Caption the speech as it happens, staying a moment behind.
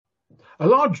A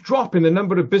large drop in the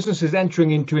number of businesses entering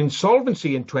into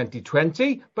insolvency in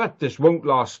 2020, but this won't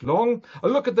last long. A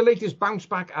look at the latest bounce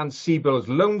back and CBILS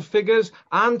loan figures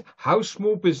and how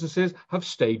small businesses have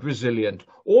stayed resilient.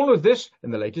 All of this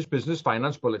in the latest Business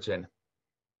Finance Bulletin.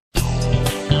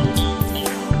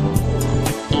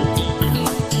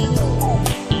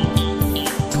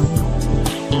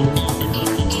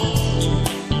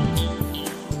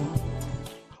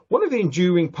 One of the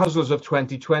enduring puzzles of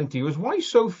 2020 was why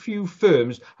so few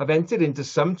firms have entered into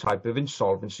some type of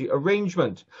insolvency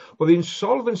arrangement. Well, the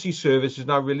Insolvency Service has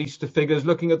now released the figures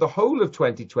looking at the whole of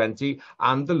 2020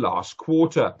 and the last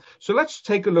quarter. So let's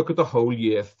take a look at the whole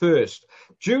year first.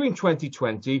 During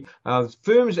 2020,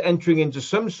 firms entering into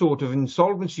some sort of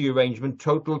insolvency arrangement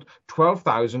totaled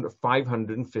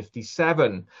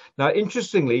 12,557. Now,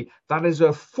 interestingly, that is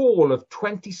a fall of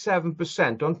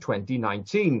 27% on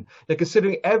 2019. Now,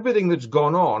 considering everything that's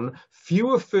gone on,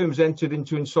 fewer firms entered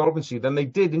into insolvency than they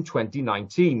did in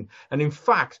 2019. And in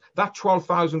fact, that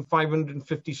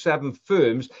 12,557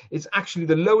 firms is actually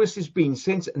the lowest it's been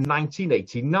since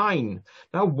 1989.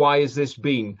 Now, why has this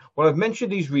been? Well, I've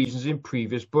mentioned these reasons in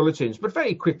previous bulletins, but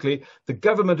very quickly, the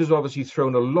government has obviously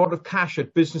thrown a lot of cash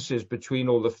at businesses between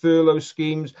all the furlough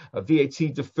schemes, a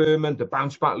VAT deferment, the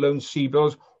bounce back loans,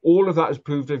 CBILS. All of that has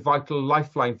proved a vital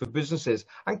lifeline for businesses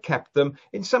and kept them,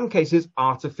 in some cases,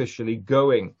 artificially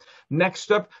going.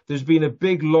 Next up, there's been a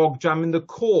big logjam in the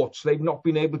courts. They've not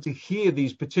been able to hear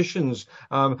these petitions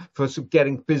for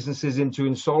getting businesses into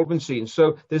insolvency. And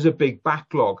so there's a big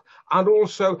backlog. And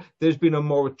also, there's been a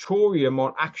moratorium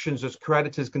on actions that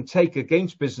creditors can take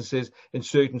against businesses in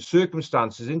certain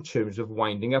circumstances in terms of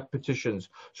winding up petitions.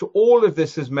 So all of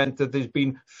this has meant that there's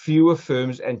been fewer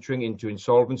firms entering into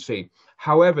insolvency.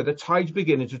 However, the tide's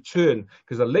beginning to turn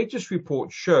because the latest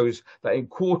report shows that in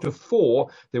quarter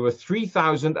four, there were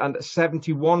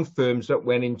 3,071 firms that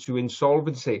went into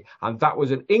insolvency, and that was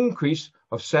an increase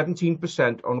of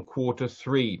 17% on quarter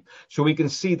three. So we can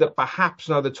see that perhaps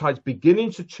now the tide's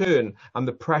beginning to turn and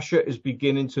the pressure is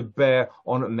beginning to bear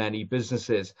on many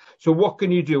businesses. So what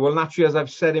can you do? Well, naturally, as I've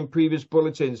said in previous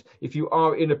bulletins, if you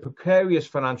are in a precarious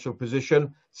financial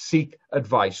position, seek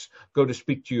advice. Go to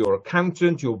speak to your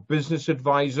accountant, your business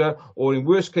advisor, or in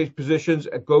worst case positions,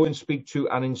 go and speak to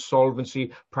an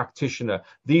insolvency practitioner.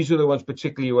 These are the ones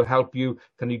particularly who will help you,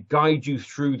 can guide you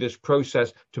through this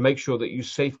process to make sure that you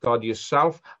safeguard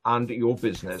yourself and your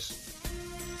business.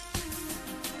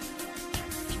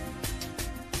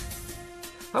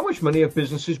 How much money have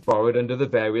businesses borrowed under the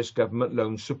various government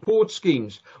loan support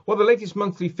schemes? Well, the latest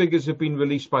monthly figures have been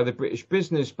released by the British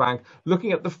Business Bank,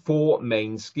 looking at the four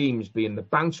main schemes, being the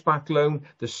Bounce Back Loan,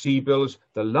 the CBILS,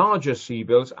 the larger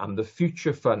CBILS, and the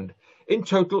Future Fund. In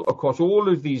total, across all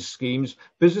of these schemes,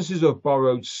 businesses have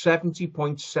borrowed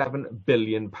 £70.7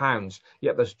 billion.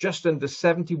 Yet there's just under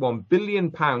 £71 billion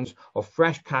of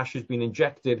fresh cash has been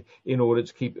injected in order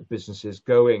to keep businesses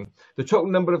going. The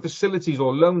total number of facilities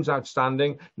or loans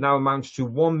outstanding now amounts to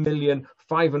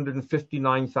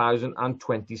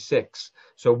 1,559,026.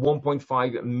 So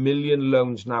 1.5 million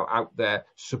loans now out there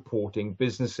supporting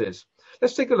businesses.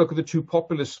 Let's take a look at the two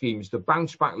popular schemes, the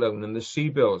Bounce Back Loan and the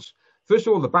CBILS. First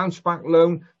of all, the Bounce Back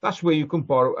Loan, that's where you can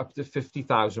borrow up to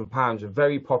 £50,000, and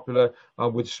very popular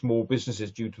with small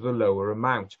businesses due to the lower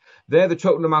amount. There, the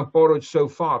total amount borrowed so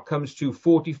far comes to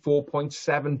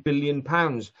 £44.7 billion.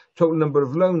 Total number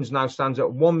of loans now stands at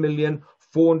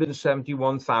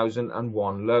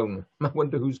 1,471,001 loan. I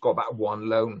wonder who's got that one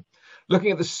loan.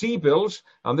 Looking at the CBILS,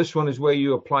 and this one is where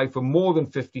you apply for more than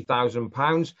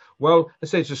 £50,000. Well,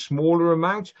 let's say it's a smaller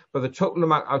amount, but the total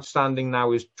amount outstanding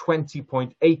now is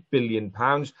 £20.8 billion,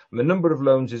 and the number of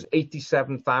loans is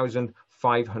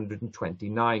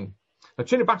 87,529. Now,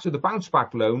 turning back to the Bounce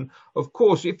Back Loan, of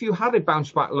course, if you had a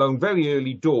Bounce Back Loan very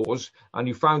early doors and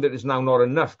you found that it's now not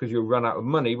enough because you run out of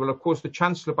money, well, of course, the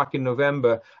Chancellor back in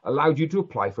November allowed you to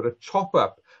apply for a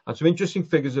top-up. And some interesting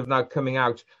figures have now coming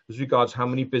out as regards how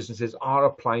many businesses are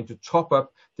applying to top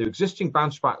up their existing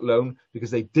Bounce Back Loan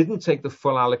because they didn't take the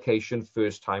full allocation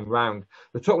first time round.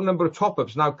 The total number of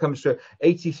top-ups now comes to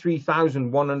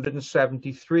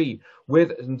 83,173, with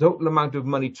the total amount of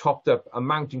money topped up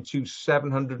amounting to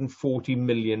 £740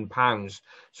 million.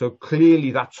 So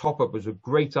clearly that top-up was a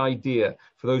great idea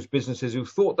for those businesses who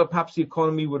thought that perhaps the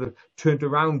economy would have turned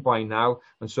around by now,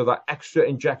 and so that extra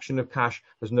injection of cash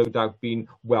has no doubt been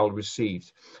well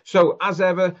received. So as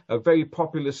ever, very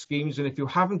popular schemes, and if you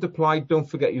haven't applied, don't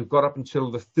forget you've got up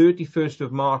until the 31st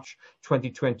of March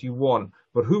 2021,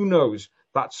 but who knows,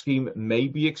 that scheme may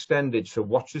be extended, so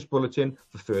watch this bulletin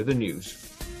for further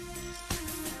news.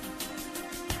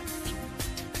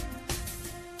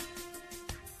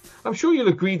 I'm sure you'll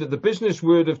agree that the business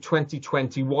word of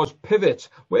 2020 was pivot,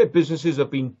 where businesses have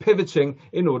been pivoting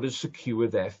in order to secure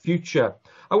their future.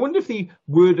 I wonder if the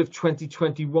word of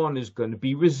 2021 is going to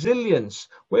be resilience,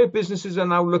 where businesses are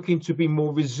now looking to be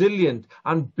more resilient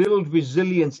and build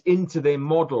resilience into their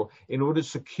model in order to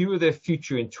secure their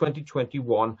future in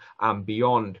 2021 and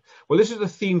beyond. Well, this is a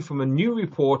theme from a new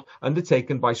report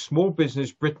undertaken by Small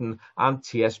Business Britain and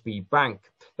TSB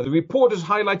Bank. The report has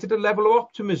highlighted a level of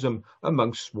optimism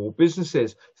amongst small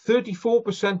businesses.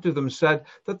 34% of them said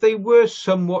that they were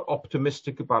somewhat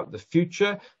optimistic about the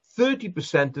future.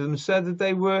 30% of them said that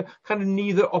they were kind of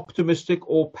neither optimistic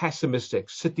or pessimistic,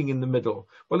 sitting in the middle.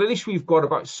 Well, at least we've got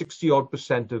about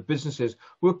 60% of businesses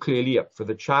who are clearly up for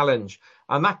the challenge.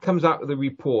 And that comes out of the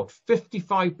report.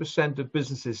 55% of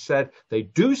businesses said they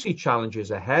do see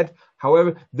challenges ahead.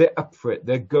 However, they're up for it.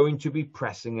 They're going to be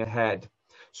pressing ahead.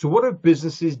 So what have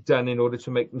businesses done in order to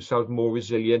make themselves more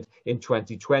resilient in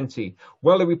 2020?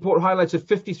 Well, the report highlights that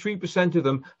 53% of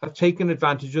them have taken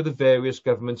advantage of the various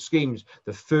government schemes,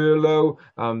 the furlough,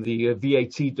 the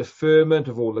VAT deferment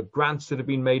of all the grants that have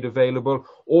been made available.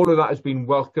 All of that has been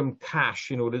welcome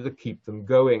cash in order to keep them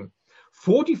going.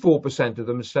 44% of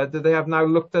them said that they have now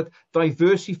looked at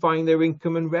diversifying their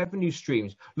income and revenue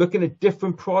streams, looking at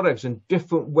different products and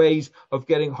different ways of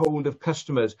getting hold of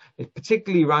customers,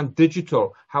 particularly around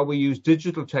digital, how we use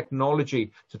digital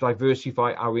technology to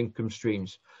diversify our income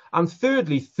streams. And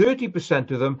thirdly,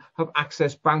 30% of them have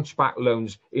accessed bounce back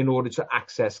loans in order to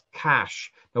access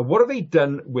cash. Now, what have they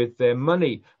done with their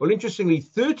money? Well, interestingly,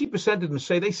 30% of them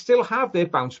say they still have their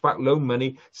bounce back loan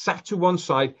money sat to one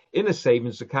side in a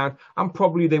savings account, and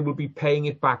probably they will be paying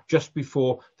it back just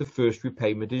before the first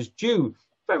repayment is due.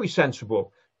 Very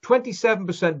sensible.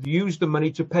 27% used the money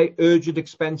to pay urgent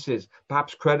expenses,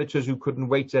 perhaps creditors who couldn't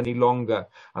wait any longer.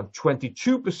 And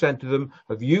 22% of them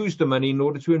have used the money in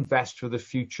order to invest for the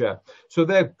future. So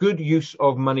they're good use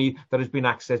of money that has been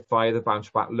accessed via the bounce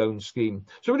back loan scheme.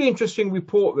 So really interesting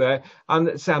report there.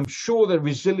 And so I'm sure that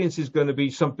resilience is going to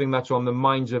be something that's on the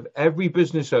minds of every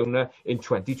business owner in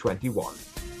 2021.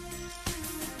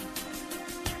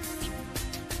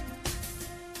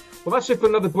 Well, that's it for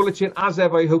another bulletin. As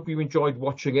ever, I hope you enjoyed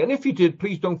watching it. And if you did,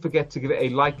 please don't forget to give it a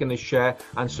like and a share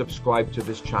and subscribe to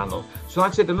this channel. So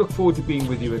that's it. I look forward to being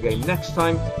with you again next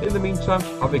time. In the meantime,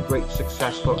 have a great,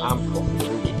 successful and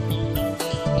profitable week.